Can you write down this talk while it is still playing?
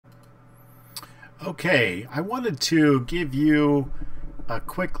Okay, I wanted to give you a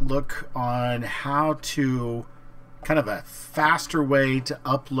quick look on how to kind of a faster way to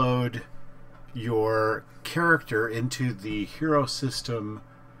upload your character into the Hero System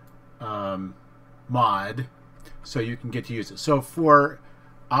mod so you can get to use it. So for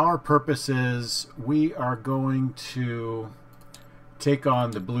our purposes, we are going to take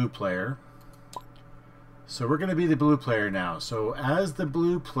on the blue player. So we're going to be the blue player now. So as the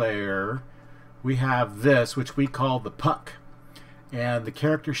blue player, we have this, which we call the puck. And the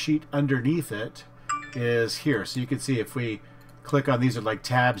character sheet underneath it is here. So you can see if we click on these are like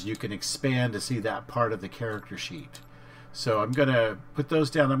tabs, you can expand to see that part of the character sheet. So I'm going to put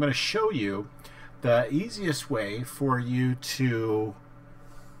those down. I'm going to show you the easiest way for you to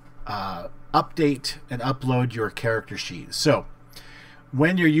update and upload your character sheet. So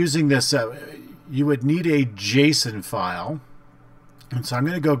when you're using this, you would need a JSON file. And so I'm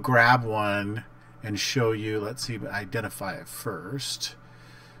going to go grab one and show you. Let's see, identify it first.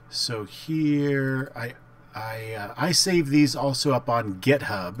 So here, I save these also up on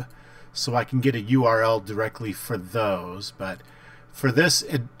GitHub, so I can get a URL directly for those. But for this,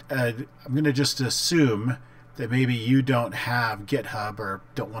 I'm going to just assume that maybe you don't have GitHub or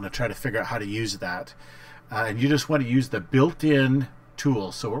don't want to try to figure out how to use that, and you just want to use the built-in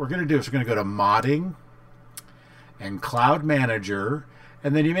tool. So what we're going to do is we're going to go to Modding and Cloud Manager.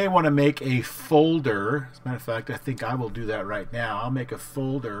 And then you may want to make a folder. As a matter of fact, I think I will do that right now. I'll make a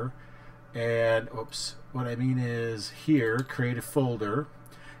folder, and oops, what I mean is here, create a folder,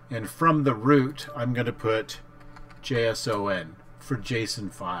 and from the root, I'm going to put JSON for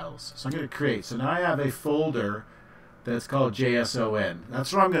JSON files. So I'm going to create. So now I have a folder that's called JSON.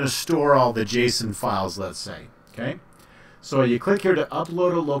 That's where I'm going to store all the JSON files, let's say. Okay. So you click here to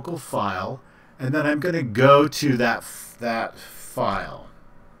upload a local file, and then I'm going to go to that file.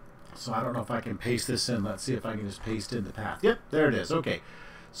 So I don't know if I can paste this in. Let's see if I can just paste in the path. Yep, there it is. Okay.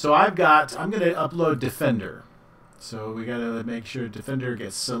 So I'm going to upload Defender. So we got to make sure Defender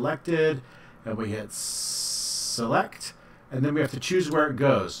gets selected, and we hit select, and then we have to choose where it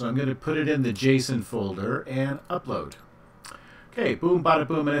goes. So I'm going to put it in the JSON folder and upload. Okay, boom, bada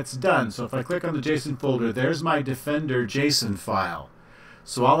boom, and it's done. So if I click on the JSON folder, there's my Defender JSON file.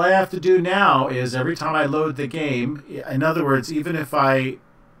 So all I have to do now is every time I load the game, in other words, even if I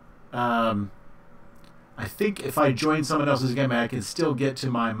think if I join someone else's game, I can still get to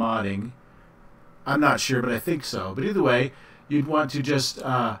my modding. I'm not sure, but I think so. But either way, you'd want to just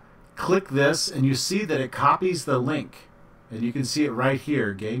click this, and you see that it copies the link. And you can see it right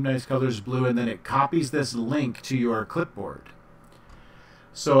here, Game Nice Colors Blue, and then it copies this link to your clipboard.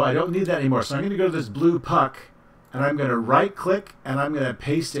 So I don't need that anymore. So I'm going to go to this blue puck, and I'm going to right-click, and I'm going to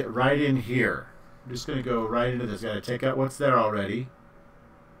paste it right in here. I'm just going to go right into this. Got to take out what's there already.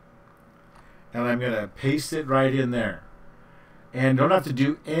 And I'm going to paste it right in there. And don't have to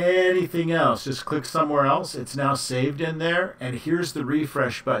do anything else. Just click somewhere else. It's now saved in there. And here's the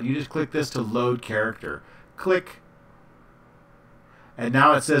refresh button. You just click this to load character. Click. And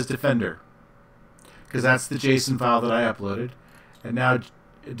now it says Defender, because that's the JSON file that I uploaded. And now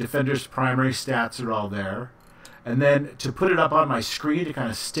Defender's primary stats are all there. And then to put it up on my screen, to kind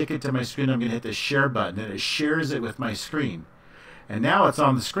of stick it to my screen, I'm going to hit the share button, and it shares it with my screen. And now it's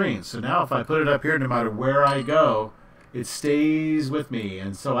on the screen. So now if I put it up here, no matter where I go, it stays with me.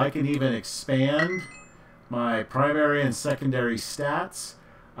 And so I can even expand my primary and secondary stats.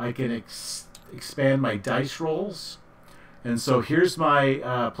 I can expand my dice rolls. And so here's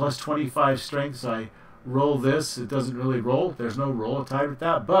my plus 25 strength. So I roll this. It doesn't really roll. There's no roll tied with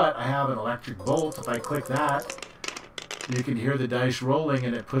that. But I have an electric bolt. If I click that, you can hear the dice rolling,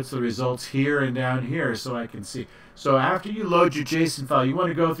 and it puts the results here and down here so I can see. So after you load your JSON file, you want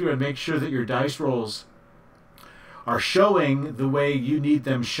to go through and make sure that your dice rolls are showing the way you need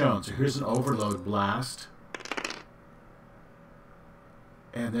them shown. So here's an overload blast.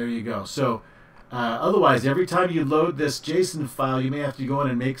 And there you go. So otherwise, every time you load this JSON file, you may have to go in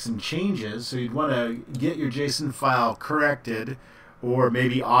and make some changes. So you'd want to get your JSON file corrected, or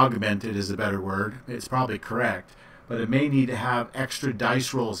maybe augmented is a better word. It's probably correct. But it may need to have extra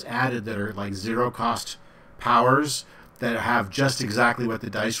dice rolls added that are like zero cost powers that have just exactly what the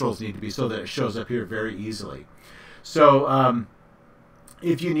dice rolls need to be, so that it shows up here very easily. So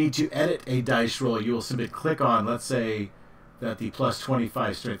if you need to edit a dice roll, you will simply click on, let's say that the plus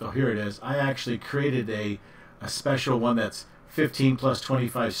 25 strength, oh here it is. I actually created a special one that's 15 plus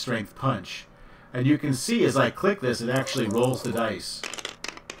 25 strength punch. And you can see as I click this, it actually rolls the dice.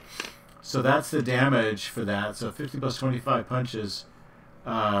 So that's the damage for that. So 50 plus 25 punches,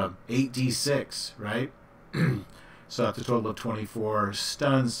 8d6, right? So that's a total of 24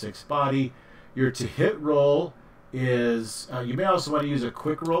 stuns, 6 body. Your to hit roll is, you may also want to use a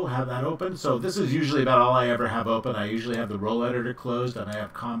quick roll, have that open. So this is usually about all I ever have open. I usually have the roll editor closed and I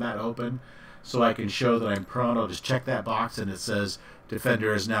have combat open so I can show that I'm prone. I'll just check that box and it says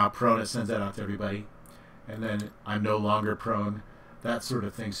defender is now prone. It sends that out to everybody. And then I'm no longer prone, that sort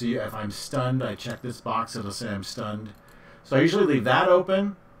of thing. So if I'm stunned, I check this box, it'll say I'm stunned. So I usually leave that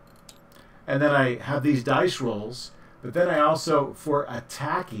open. And then I have these dice rolls. But then I also, for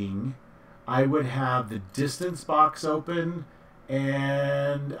attacking, I would have the distance box open,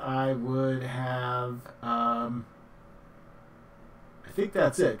 and I would have, I think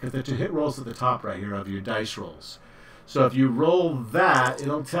that's it, because the to hit rolls at the top right here of your dice rolls. So if you roll that,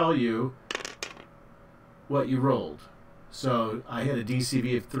 it'll tell you what you rolled. So I hit a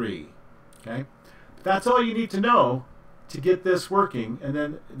DCV of 3. Okay, that's all you need to know to get this working, and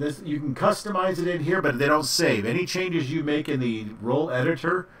then this, you can customize it in here, but they don't save. Any changes you make in the roll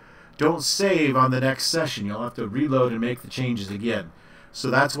editor don't save on the next session. You'll have to reload and make the changes again.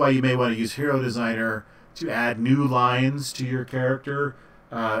 So that's why you may want to use Hero Designer to add new lines to your character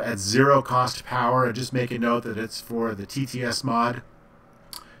at 0 cost power, and just make a note that it's for the TTS mod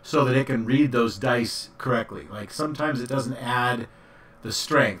so that it can read those dice correctly. Like sometimes it doesn't add the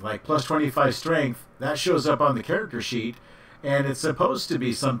strength, like plus 25 strength, that shows up on the character sheet, and it's supposed to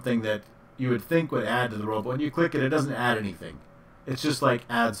be something that you would think would add to the roll, but when you click it, it doesn't add anything. It's just like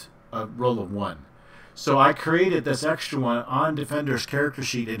adds a roll of 1. So I created this extra one on Defender's character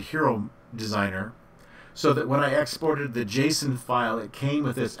sheet in Hero Designer so that when I exported the JSON file, it came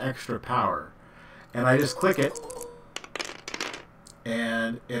with this extra power. And I just click it,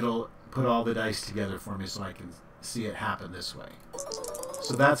 and it'll put all the dice together for me so I can see it happen this way.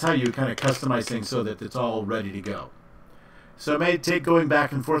 So that's how you kind of customize things so that it's all ready to go. So it may take going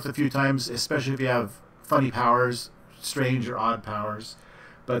back and forth a few times, especially if you have funny powers, strange or odd powers.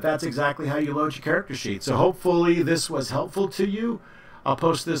 But that's exactly how you load your character sheet. So hopefully this was helpful to you. I'll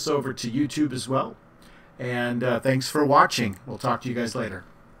post this over to YouTube as well. And thanks for watching. We'll talk to you guys later.